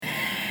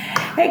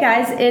Hey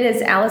guys, it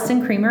is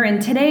Allison Creamer,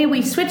 and today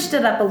we switched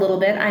it up a little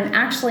bit. I'm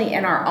actually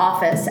in our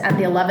office at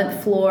the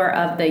 11th floor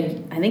of I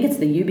think it's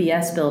the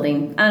UBS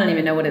building. I don't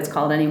even know what it's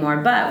called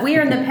anymore, but we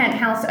are in the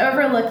penthouse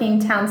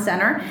overlooking Town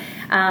Center.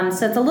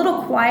 So it's a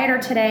little quieter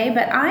today,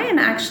 but I am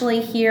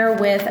actually here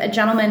with a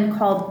gentleman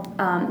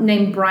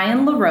named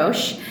Brian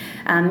LaRoche.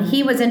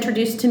 He was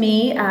introduced to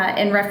me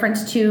in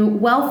reference to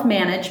wealth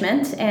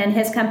management, and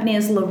his company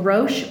is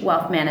LaRoche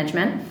Wealth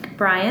Management.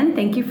 Brian,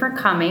 thank you for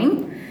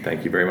coming.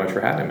 Thank you very much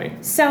for having me.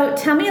 So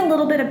tell me a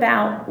little bit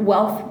about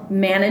wealth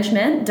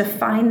management.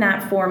 Define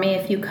that for me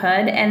if you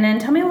could, and then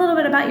tell me a little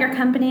bit about your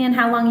company and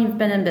how long you've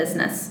been in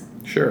business.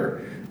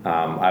 Sure.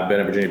 I've been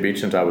in Virginia Beach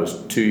since I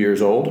was 2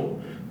 years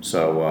old.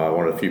 So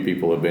one of the few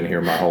people who have been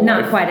here my whole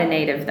life. Not quite a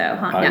native though,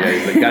 huh? No.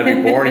 They got to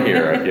be born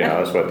here,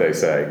 that's what they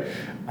say.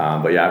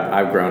 But yeah,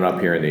 I've grown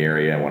up here in the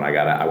area. And when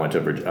I went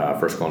to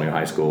First Colonial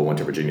High School, went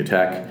to Virginia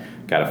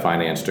Tech, got a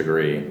finance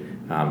degree.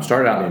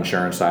 Started out in the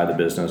insurance side of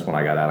the business when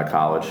I got out of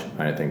college.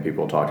 I think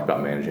people talked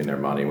about managing their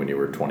money when you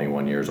were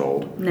 21 years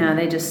old. No,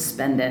 they just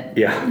spend it.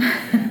 Yeah.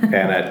 And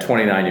at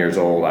 29 years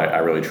old, I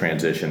really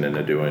transitioned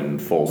into doing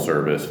full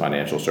service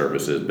financial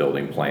services,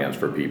 building plans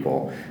for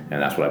people.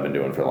 And that's what I've been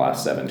doing for the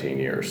last 17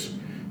 years.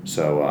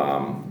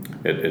 So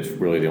it's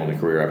really the only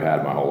career I've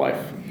had my whole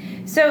life.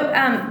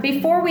 So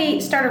before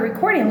we started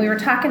recording, we were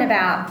talking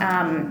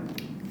about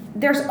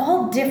there's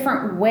all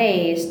different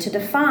ways to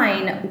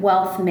define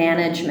wealth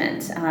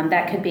management.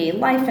 That could be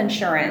life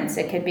insurance,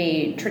 it could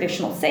be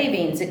traditional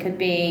savings, it could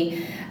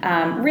be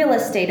real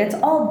estate. It's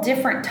all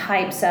different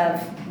types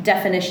of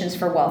definitions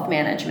for wealth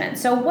management.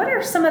 So what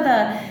are some of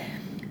the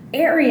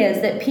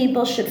areas that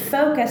people should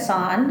focus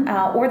on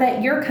or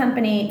that your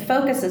company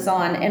focuses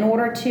on in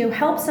order to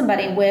help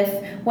somebody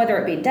with whether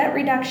it be debt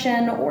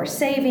reduction or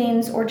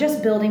savings or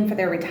just building for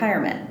their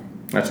retirement?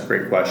 That's a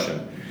great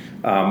question.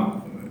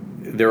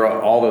 There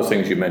are all those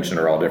things you mentioned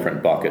are all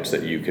different buckets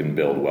that you can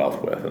build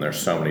wealth with, and there's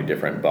so many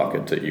different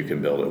buckets that you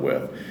can build it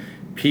with.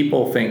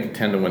 People tend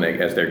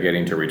to, as they're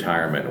getting to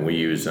retirement, and we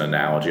use an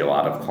analogy a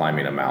lot of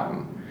climbing a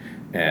mountain.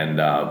 And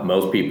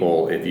most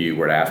people, if you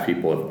were to ask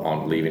people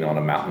on leaving on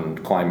a mountain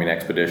climbing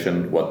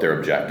expedition what their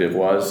objective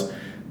was,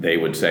 they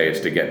would say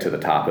it's to get to the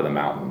top of the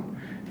mountain.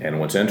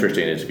 And what's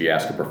interesting is if you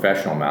ask a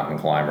professional mountain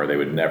climber, they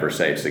would never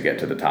say it's to get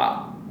to the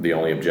top. The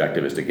only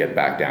objective is to get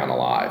back down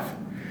alive.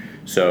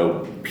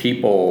 So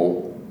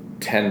people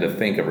tend to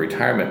think of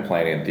retirement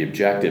planning that the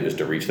objective is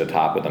to reach the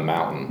top of the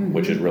mountain, mm-hmm.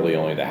 which is really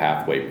only the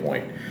halfway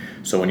point.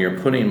 So when you're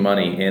putting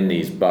money in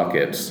these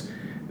buckets,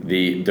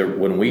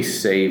 when we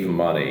save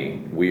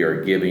money, we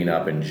are giving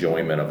up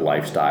enjoyment of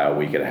lifestyle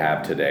we could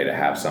have today to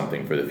have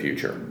something for the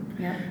future.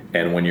 Yeah.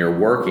 And when you're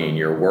working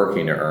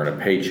to earn a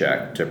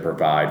paycheck to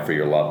provide for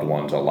your loved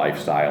ones a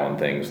lifestyle and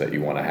things that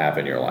you want to have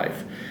in your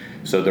life.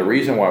 So the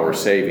reason why we're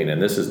saving,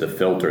 and this is the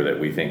filter that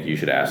we think you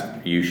should ask,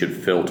 you should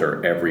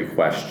filter every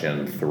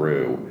question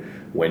through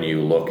when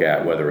you look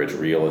at whether it's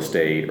real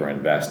estate or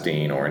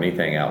investing or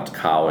anything else,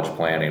 college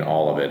planning,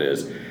 all of it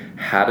is,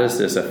 how does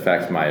this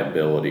affect my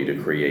ability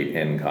to create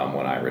income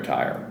when I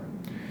retire?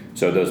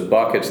 So those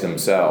buckets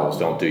themselves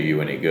don't do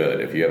you any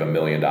good. If you have $1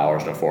 million in a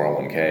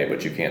 401k,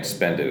 but you can't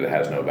spend it, it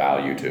has no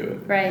value to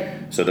it.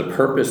 Right. So the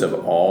purpose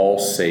of all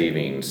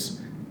savings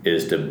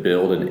is to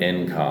build an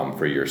income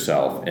for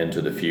yourself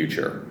into the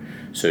future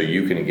so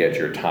you can get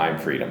your time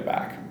freedom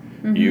back.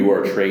 Mm-hmm. You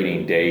are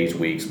trading days,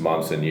 weeks,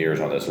 months, and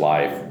years on this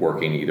life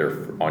working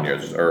either on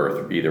this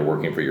earth, either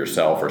working for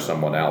yourself or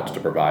someone else to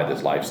provide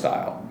this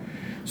lifestyle.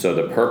 So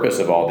the purpose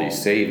of all these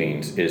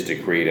savings is to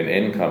create an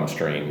income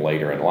stream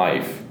later in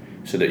life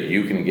so that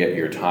you can get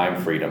your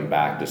time freedom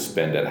back to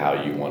spend it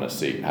how you want to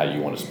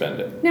spend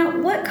it.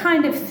 Now, what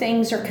kind of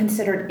things are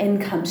considered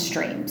income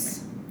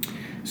streams?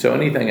 So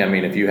anything,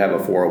 if you have a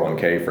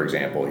 401k, for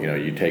example,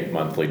 you take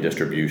monthly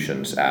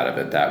distributions out of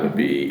it, that would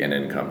be an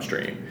income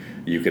stream.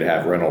 You could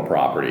have rental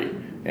property,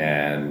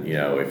 and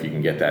if you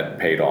can get that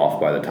paid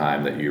off by the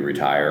time that you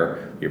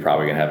retire, you're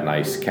probably going to have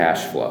nice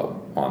cash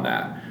flow on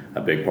that. A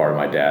big part of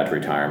my dad's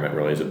retirement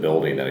really is a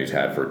building that he's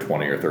had for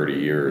 20 or 30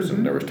 years, mm-hmm.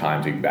 and there was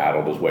times he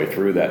battled his way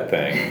through that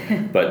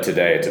thing. But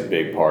today it's a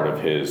big part of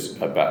his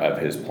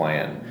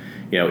plan.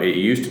 It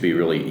used to be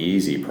really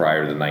easy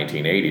prior to the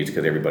 1980s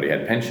because everybody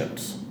had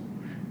pensions.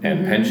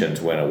 And mm-hmm.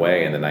 pensions went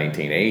away in the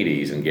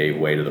 1980s and gave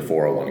way to the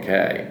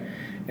 401k.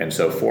 And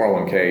so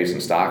 401ks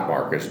and stock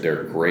markets,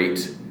 they're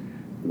great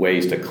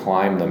ways to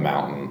climb the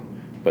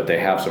mountain, but they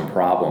have some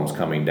problems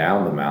coming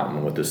down the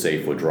mountain with the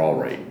safe withdrawal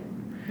rate.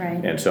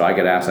 Right. And so I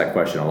get asked that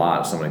question a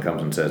lot. Someone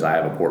comes and says, I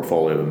have a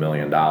portfolio of $1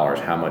 million.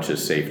 How much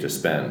is safe to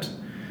spend?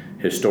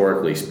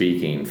 Historically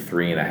speaking,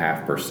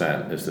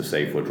 3.5% is the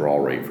safe withdrawal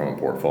rate from a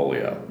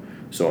portfolio.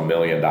 So $1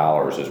 million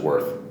is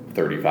worth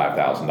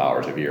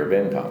 $35,000 a year of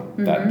income.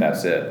 Mm-hmm.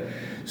 That's it.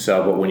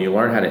 So, but when you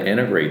learn how to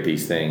integrate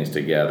these things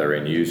together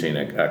and using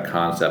a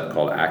concept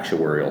called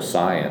actuarial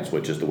science,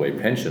 which is the way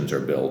pensions are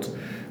built,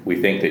 we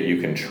think that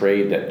you can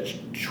trade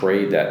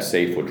that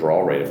safe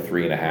withdrawal rate of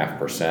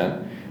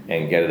 3.5%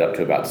 and get it up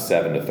to about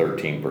 7 to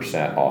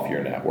 13% off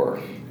your net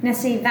worth. Now,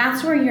 see,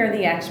 that's where you're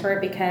the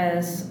expert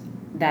because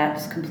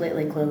That's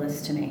completely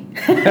clueless to me.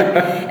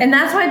 And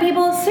that's why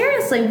people,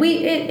 seriously,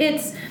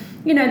 it's,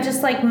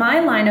 just like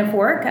my line of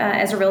work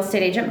as a real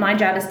estate agent, my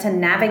job is to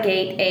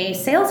navigate a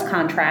sales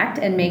contract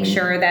and make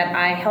sure that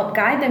I help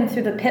guide them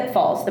through the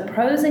pitfalls, the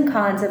pros and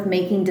cons of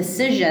making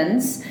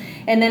decisions,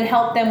 and then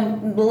help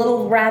them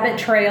little rabbit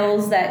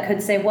trails that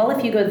could say, well,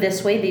 if you go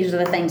this way, these are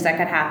the things that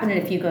could happen. And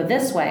if you go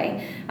this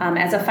way,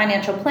 as a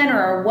financial planner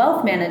or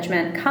wealth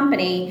management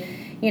company,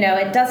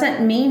 it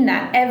doesn't mean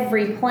that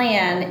every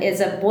plan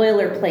is a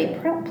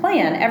boilerplate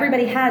plan.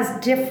 Everybody has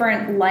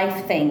different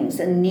life things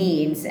and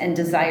needs and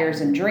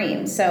desires and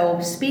dreams. So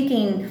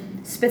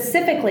speaking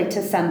specifically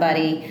to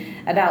somebody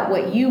about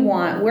what you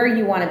want, where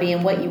you want to be,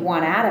 and what you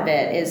want out of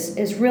it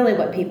is really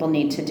what people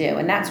need to do.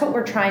 And that's what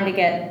we're trying to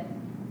get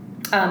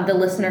the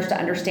listeners to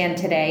understand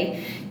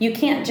today. You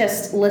can't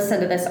just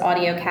listen to this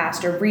audio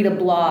cast or read a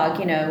blog.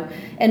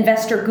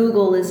 Investor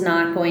Google is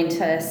not going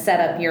to set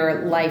up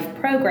your life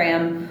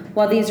program.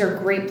 While these are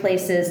great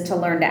places to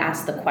learn to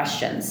ask the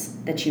questions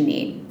that you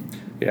need.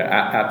 Yeah,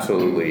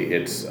 absolutely.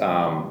 It's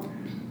one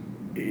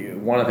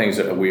of the things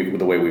that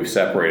the way we've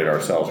separated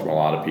ourselves from a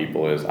lot of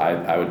people is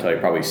I would tell you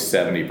probably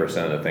 70%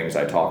 of the things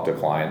I talk to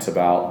clients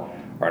about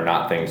are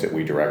not things that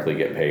we directly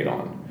get paid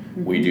on.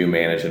 Mm-hmm. We do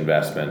manage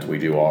investments, we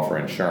do offer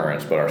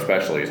insurance, but our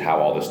specialty is how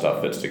all this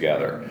stuff fits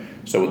together.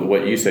 So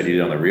what you said you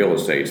did on the real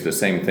estate, it's the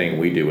same thing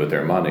we do with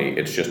their money.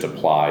 It's just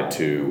applied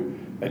to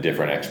a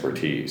different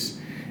expertise.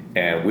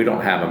 And we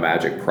don't have a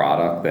magic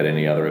product that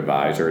any other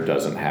advisor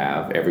doesn't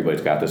have. Everybody's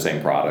got the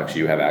same products.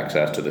 You have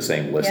access to the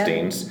same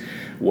listings.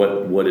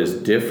 Yep. What is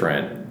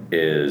different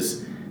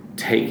is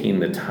taking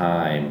the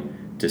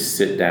time to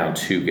sit down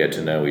to get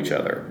to know each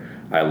other.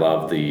 I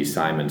love the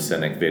Simon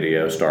Sinek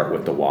video, Start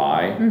with the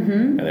Why. Mm-hmm.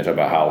 And they talk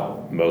about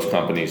how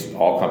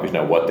all companies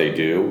know what they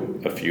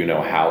do, a few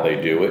know how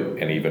they do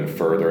it, and even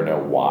further know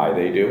why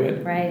they do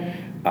it. Right.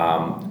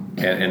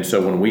 And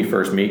so when we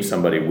first meet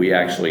somebody, we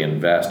actually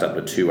invest up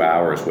to 2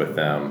 hours with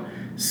them,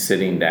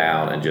 sitting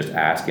down and just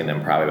asking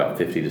them probably about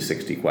 50 to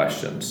 60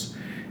 questions.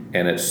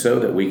 And it's so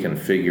that we can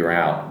figure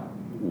out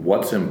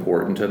what's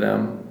important to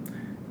them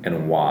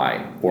and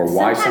why, or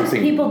why something.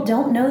 Sometimes people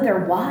don't know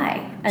their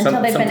why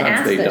until they've been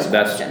asked those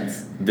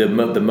questions. The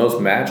most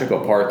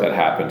magical part that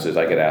happens is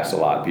I get asked a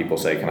lot. People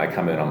say, can I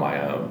come in on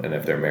my own? And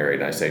if they're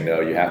married, and I say,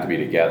 no, you have to be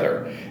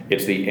together.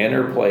 It's the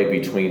interplay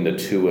between the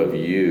two of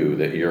you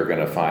that you're going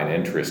to find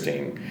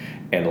interesting.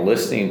 And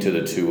listening to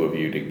the two of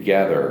you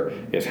together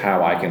is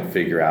how I can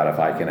figure out if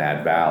I can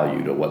add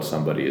value to what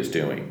somebody is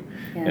doing.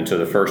 Yeah. And so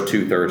the first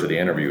 2/3 of the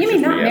interview is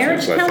just me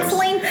asking questions.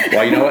 Counseling?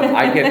 Well, you know what?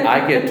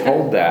 I get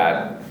told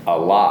that a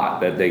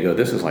lot, that they go,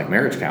 this is like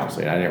marriage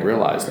counseling. I didn't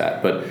realize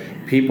that. But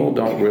people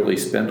don't really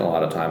spend a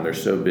lot of time. They're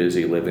so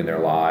busy living their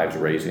lives,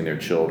 raising their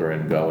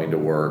children, going to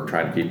work,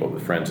 trying to keep up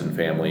with friends and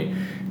family.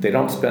 They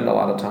don't spend a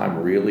lot of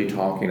time really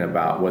talking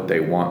about what they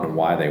want and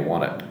why they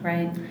want it.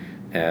 Right.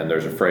 And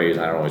there's a phrase,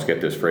 I don't always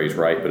get this phrase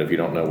right, but if you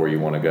don't know where you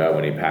want to go,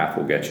 any path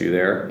will get you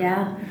there.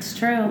 Yeah, it's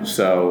true.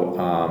 So,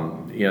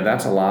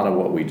 that's a lot of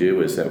what we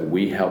do, is that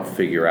we help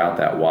figure out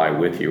that why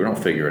with you. We don't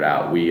figure it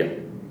out. We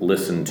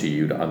listen to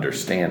you to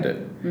understand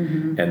it.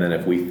 Mm-hmm. And then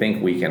if we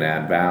think we can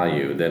add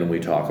value, then we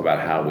talk about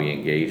how we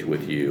engage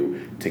with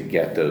you to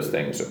get those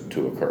things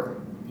to occur.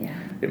 Yeah.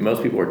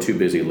 Most people are too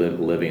busy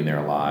living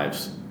their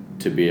lives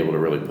to be able to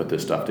really put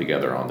this stuff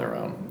together on their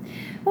own.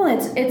 Well,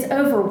 it's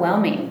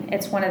overwhelming.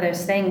 It's one of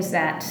those things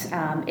that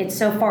it's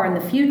so far in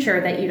the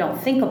future that you don't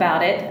think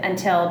about it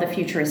until the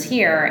future is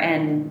here.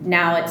 And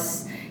now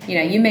it's,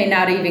 you may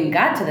not even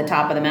got to the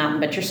top of the mountain,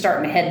 but you're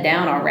starting to head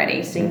down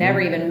already. So you never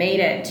even made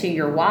it to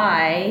your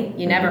why.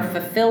 You never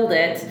fulfilled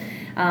it.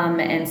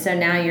 And so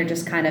now you're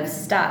just kind of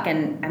stuck.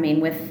 And I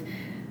mean,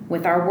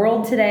 with our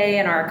world today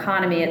and our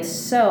economy, it's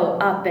so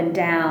up and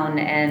down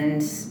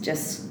and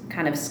just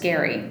kind of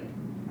scary.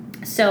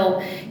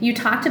 So you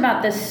talked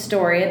about this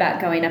story about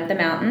going up the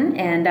mountain,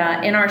 and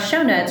in our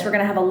show notes, we're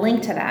going to have a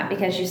link to that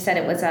because you said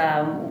it was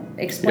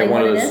explain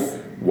what it is.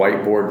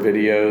 Whiteboard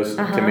videos.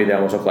 To me, that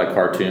almost look like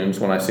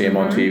cartoons when I see them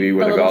on TV,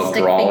 where they're all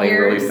drawing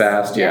figures. really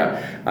fast.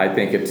 Yeah, I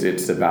think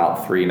it's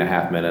about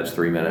 3.5 minutes,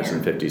 3 minutes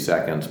and 50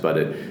 seconds, but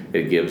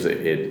it gives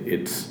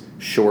it's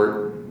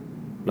short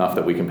enough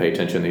that we can pay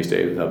attention these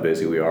days with how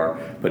busy we are,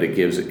 but it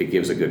gives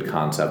a good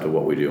concept of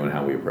what we do and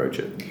how we approach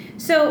it.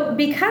 So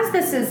because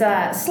this is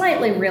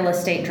slightly real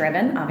estate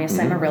driven, obviously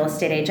I'm a real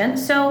estate agent,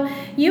 so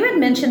you had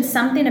mentioned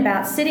something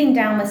about sitting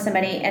down with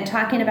somebody and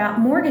talking about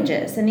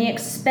mortgages and the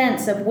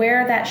expense of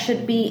where that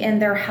should be in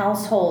their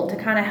household to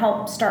kind of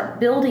help start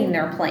building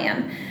their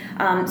plan.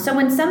 So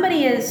when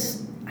somebody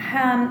is,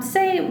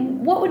 say,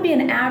 what would be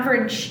an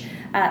average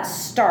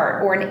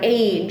start or an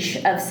age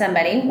of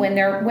somebody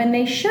when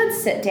they should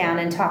sit down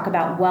and talk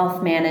about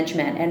wealth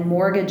management and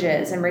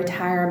mortgages and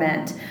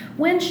retirement?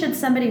 When should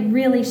somebody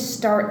really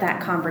start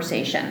that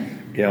conversation?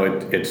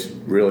 It's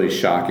really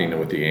shocking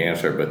with the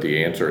answer, but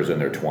the answer is in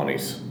their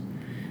 20s.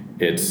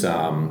 It's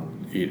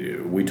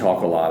we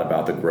talk a lot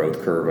about the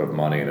growth curve of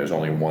money, and there's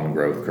only one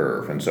growth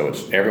curve, and so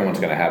everyone's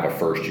going to have a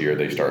first year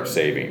they start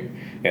saving,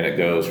 and it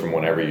goes from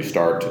whenever you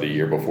start to the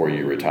year before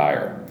you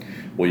retire.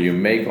 Well, you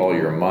make all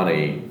your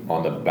money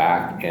on the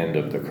back end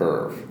of the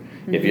curve.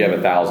 Mm-hmm. If you have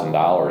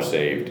 $1,000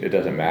 saved, it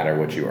doesn't matter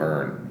what you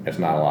earn. It's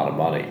not a lot of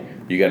money.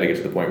 You got to get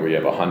to the point where you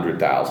have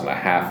 100,000,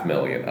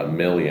 $500,000, $1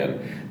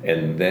 million,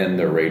 and then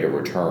the rate of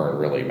return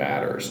really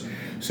matters.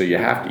 So you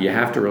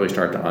have to really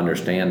start to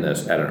understand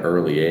this at an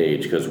early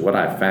age, because what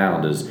I've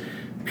found is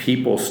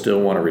people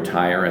still want to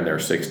retire in their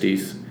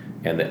 60s.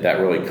 And that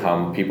really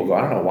people go,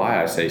 I don't know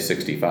why I say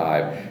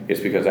 65.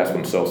 It's because that's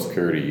when Social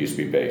Security used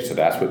to be based. So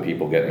that's what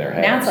people get in their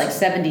heads. Now it's like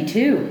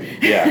 72.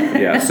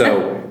 Yeah.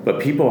 So,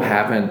 but people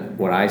haven't,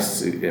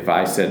 if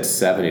I said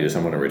 70 to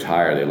someone to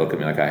retire, they look at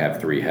me like I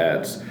have 3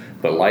 heads.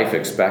 But life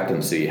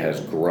expectancy has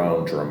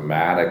grown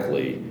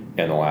dramatically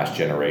in the last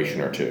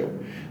generation or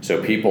two.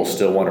 So people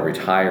still want to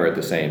retire at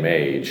the same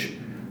age.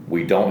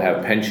 We don't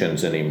have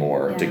pensions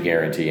anymore to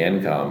guarantee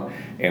income.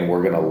 And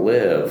we're going to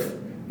live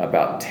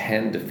about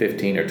 10 to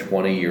 15 or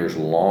 20 years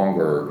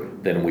longer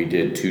than we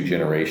did 2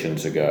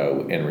 generations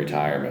ago in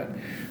retirement.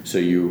 So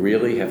you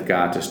really have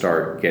got to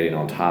start getting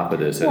on top of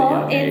this at a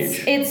young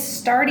age. It's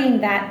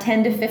starting that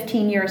 10 to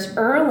 15 years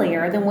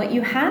earlier than what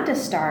you had to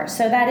start.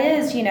 So that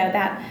is,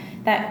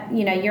 that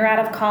you're out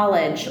of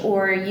college,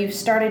 or you've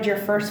started your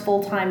first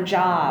full-time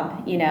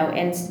job,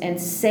 and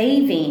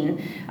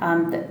saving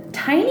the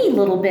tiny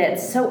little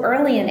bits so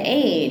early in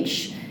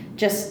age.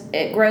 Just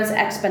it grows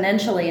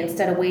exponentially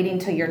instead of waiting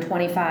till you're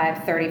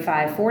 25,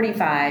 35,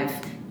 45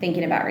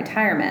 thinking about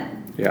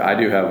retirement. Yeah,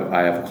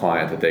 I have a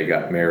client that they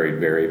got married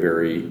very,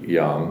 very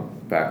young,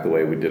 back the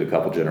way we did a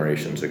couple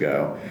generations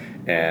ago,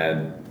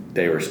 and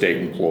they were state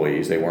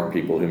employees. They weren't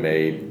people who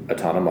made a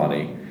ton of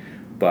money,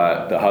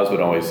 but the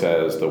husband always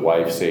says the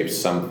wife saved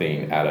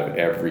something out of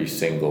every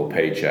single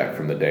paycheck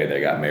from the day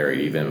they got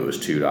married, even if it was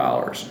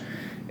 $2.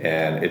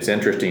 And it's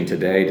interesting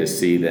today to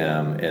see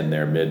them in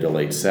their mid to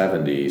late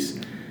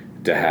 70s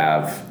to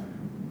have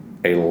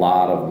a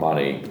lot of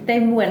money. They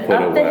went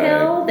up the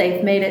hill,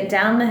 they've made it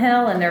down the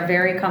hill, and they're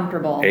very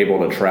comfortable.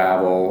 Able to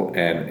travel,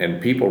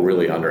 and people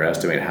really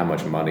underestimate how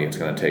much money it's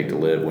going to take to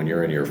live when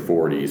you're in your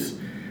 40s.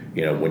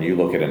 When you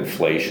look at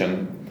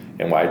inflation,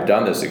 and when I've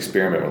done this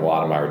experiment with a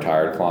lot of my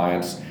retired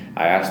clients,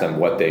 I asked them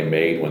what they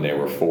made when they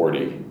were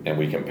 40, and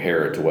we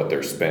compare it to what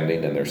they're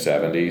spending in their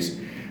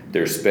 70s.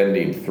 They're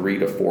spending 300%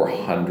 to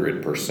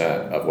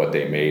 400% of what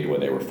they made when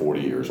they were 40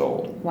 years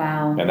old.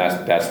 Wow. And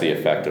that's the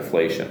effect of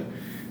inflation.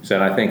 So,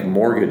 and I think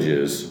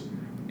mortgages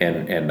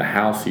and the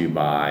house you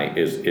buy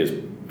is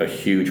a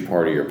huge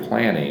part of your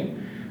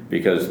planning,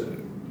 because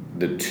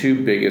the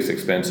 2 biggest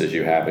expenses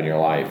you have in your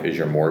life is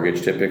your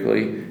mortgage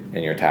typically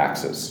and your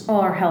taxes.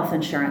 Or health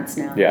insurance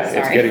now. Yeah, Sorry.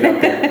 it's getting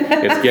up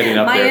there. It's getting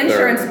up my there. My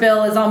insurance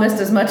bill is almost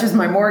as much as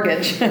my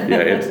mortgage.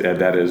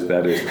 That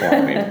is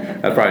climbing.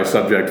 That's probably a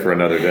subject for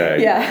another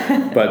day.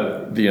 Yeah.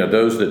 But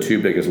those are the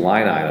 2 biggest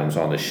line items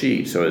on the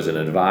sheet. So as an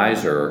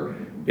advisor,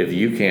 if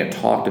you can't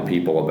talk to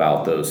people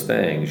about those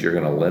things, you're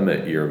going to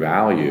limit your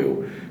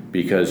value,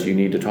 because you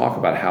need to talk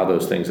about how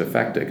those things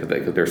affect it,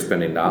 because they're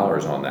spending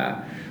dollars on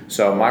that.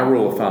 So my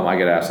rule of thumb, I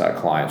get asked by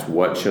clients,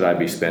 what should I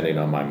be spending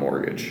on my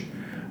mortgage?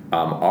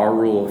 Our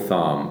rule of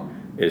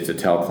thumb is to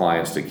tell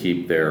clients to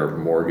keep their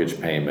mortgage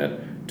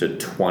payment to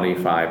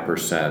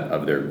 25%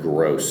 of their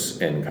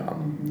gross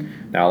income.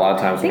 Mm-hmm. Now, a lot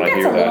of times when I hear that,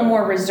 I think that's a little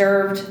more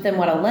reserved than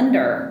what a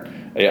lender.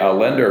 A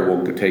lender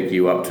will take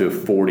you up to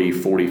 40,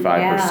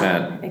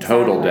 45%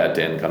 total debt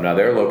to income. Now,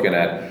 they're looking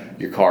at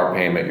your car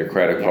payment, your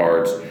credit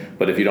cards,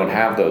 but if you don't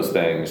have those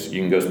things,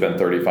 you can go spend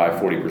 35,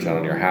 40%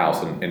 on your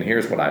house. And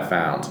here's what I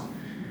found.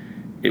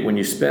 When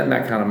you spend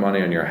that kind of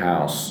money on your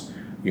house,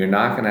 you're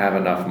not going to have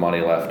enough money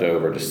left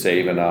over to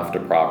save enough to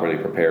properly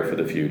prepare for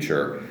the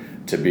future,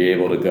 to be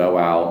able to go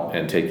out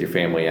and take your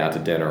family out to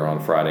dinner on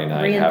Friday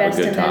night, have a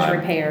good time. Reinvest in those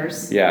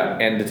repairs. Yeah,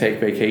 and to take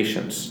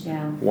vacations.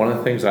 Yeah. One of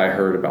the things I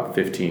heard about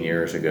 15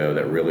 years ago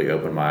that really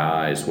opened my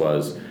eyes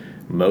was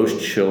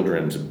most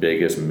children's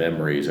biggest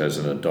memories as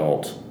an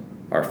adult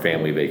are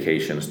family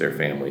vacations their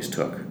families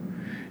took.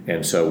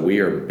 And so we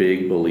are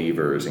big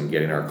believers in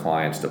getting our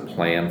clients to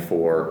plan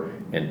for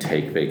and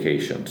take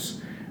vacations.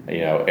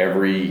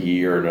 Every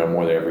year, no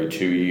more than every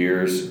 2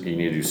 years, you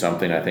need to do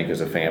something, I think, as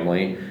a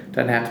family. It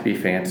doesn't have to be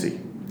fancy.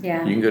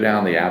 Yeah. You can go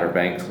down the Outer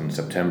Banks in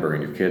September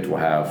and your kids will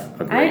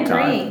have a great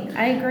time.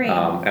 I agree.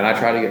 And I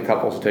try to get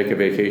couples to take a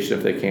vacation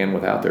if they can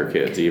without their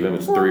kids, even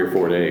if it's 3 or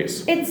 4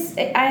 days.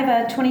 I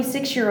have a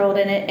 26-year-old,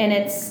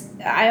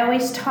 I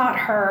always taught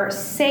her,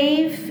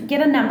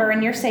 get a number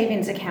in your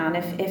savings account.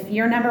 If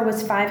your number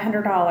was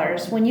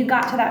 $500, when you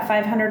got to that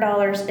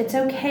 $500, it's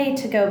okay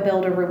to go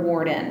build a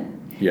reward in.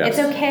 Yes. It's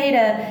okay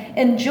to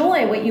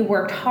enjoy what you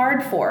worked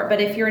hard for, but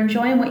if you're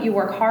enjoying what you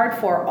work hard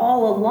for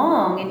all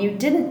along and you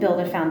didn't build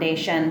a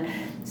foundation,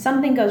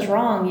 something goes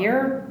wrong,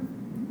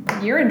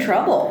 you're in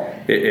trouble.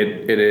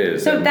 It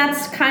is. So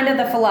that's kind of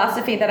the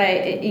philosophy that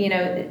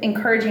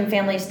encouraging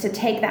families to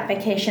take that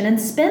vacation and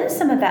spend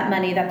some of that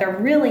money that they're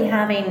really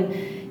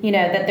having,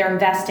 that they're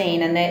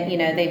investing, and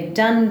that, they've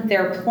done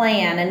their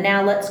plan, and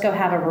now let's go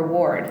have a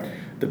reward.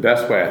 The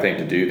best way I think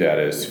to do that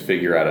is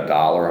figure out a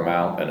dollar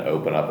amount and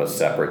open up a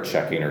separate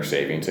checking or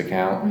savings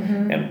account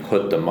and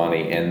put the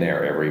money in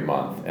there every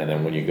month. And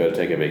then when you go to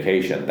take a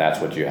vacation, that's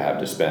what you have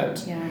to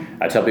spend. Yeah.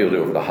 I tell people to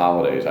do it for the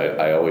holidays.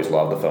 I always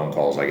love the phone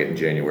calls I get in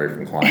January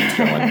from clients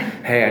going,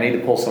 hey, I need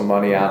to pull some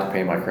money out to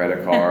pay my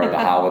credit card. The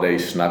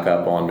holidays snuck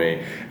up on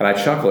me. And I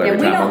chuckle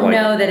every time. We don't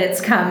know that it's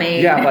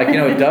coming. Yeah, I'm like,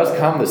 it does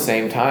come the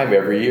same time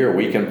every year.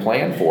 We can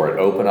plan for it.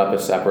 Open up a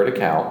separate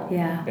account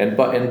and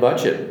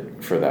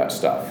budget for that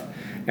stuff.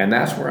 And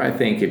that's where I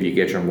think if you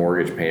get your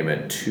mortgage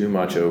payment too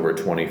much over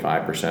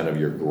 25% of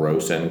your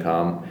gross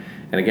income,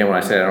 and again, when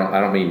I say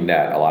I don't mean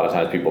net, a lot of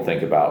times people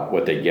think about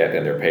what they get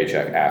in their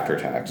paycheck after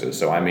taxes.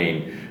 So I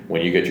mean,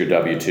 when you get your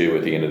W-2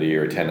 at the end of the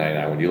year,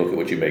 1099, when you look at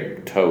what you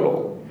make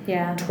total,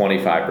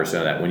 25% of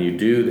that. When you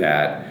do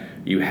that,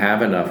 you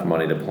have enough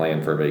money to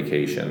plan for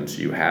vacations.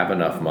 You have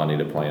enough money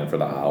to plan for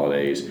the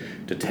holidays,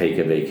 to take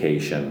a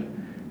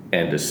vacation,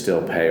 and to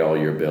still pay all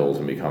your bills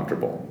and be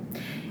comfortable.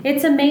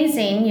 It's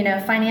amazing,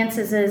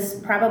 finances is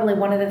probably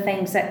one of the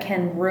things that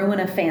can ruin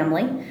a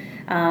family.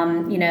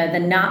 The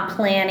not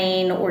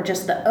planning or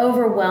just the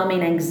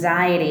overwhelming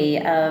anxiety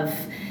of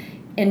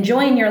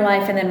enjoying your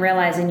life and then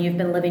realizing you've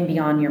been living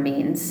beyond your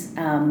means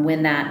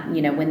when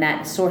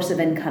that source of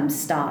income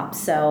stops.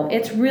 So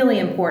it's really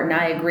important,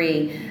 I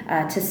agree,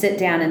 to sit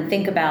down and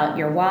think about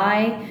your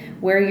why,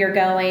 where you're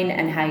going,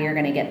 and how you're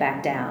going to get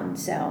back down.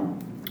 So.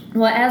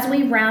 Well, as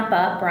we wrap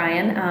up,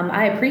 Brian,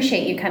 I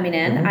appreciate you coming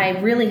in. I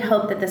really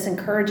hope that this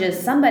encourages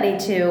somebody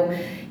to,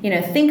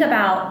 think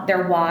about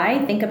their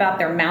why, think about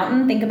their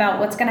mountain, think about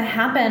what's going to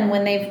happen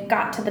when they've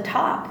got to the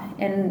top.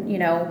 And,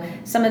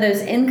 some of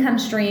those income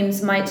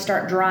streams might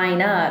start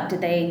drying up. Do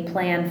they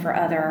plan for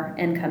other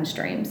income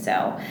streams?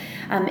 So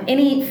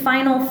any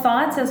final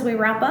thoughts as we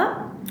wrap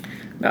up?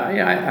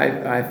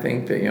 I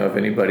think that, if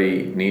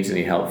anybody needs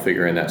any help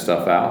figuring that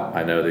stuff out,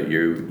 I know that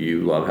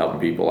you love helping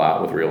people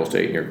out with real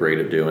estate and you're great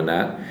at doing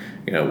that.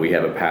 We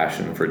have a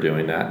passion for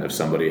doing that. And if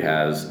somebody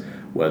has,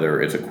 whether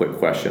it's a quick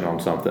question on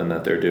something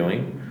that they're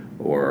doing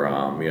or,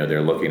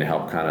 they're looking to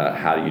help kind of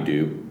how do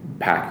you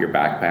pack your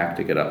backpack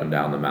to get up and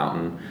down the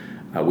mountain,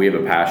 we have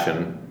a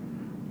passion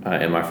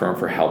in my firm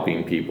for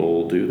helping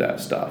people do that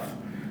stuff.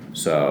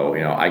 So,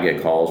 I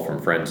get calls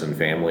from friends and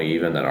family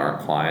even that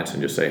aren't clients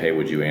and just say, hey,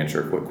 would you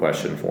answer a quick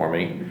question for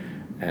me?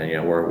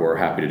 And, we're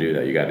happy to do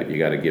that. You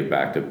got to give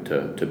back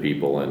to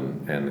people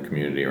and the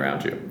community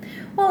around you.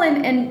 Well,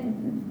 and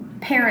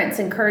parents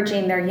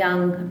encouraging their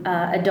young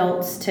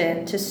adults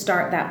to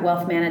start that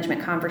wealth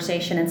management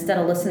conversation instead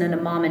of listening to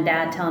mom and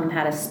dad telling them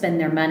how to spend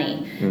their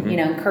money,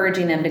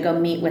 encouraging them to go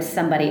meet with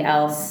somebody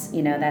else,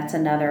 that's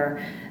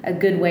a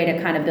good way to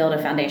kind of build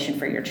a foundation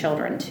for your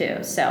children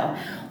too. So,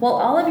 well,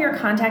 all of your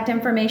contact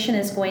information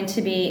is going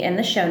to be in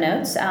the show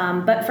notes.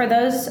 But for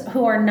those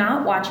who are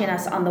not watching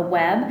us on the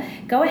web,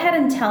 go ahead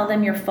and tell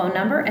them your phone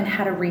number and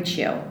how to reach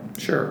you.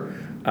 Sure.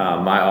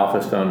 My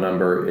office phone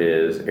number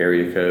is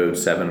area code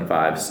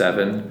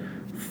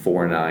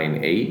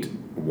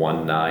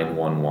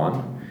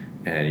 757-498-1911.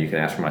 And you can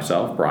ask for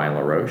myself, Brian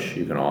LaRoche.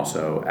 You can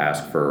also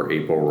ask for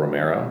April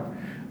Romero.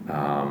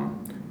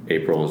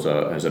 April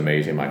is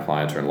amazing. My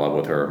clients are in love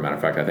with her. Matter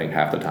of fact, I think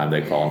half the time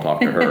they call and talk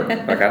to her.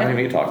 Like, I don't even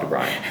need to talk to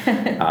Brian.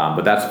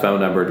 But that's the phone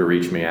number to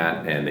reach me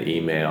at. And the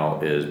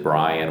email is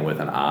Brian with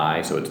an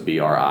I. So it's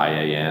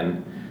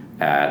BRIAN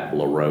at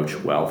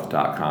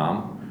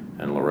LaRocheWealth.com.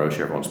 And LaRoche,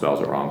 everyone spells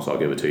it wrong, so I'll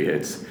give it to you.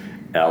 It's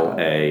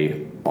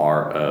LaRoche.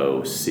 All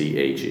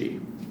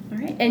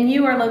right. And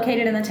you are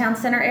located in the town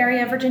center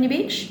area of Virginia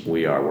Beach?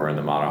 We are. We're in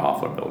the Mata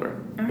Hoffler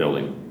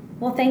building.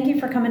 Well, thank you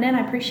for coming in.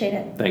 I appreciate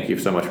it. Thank you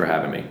so much for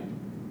having me.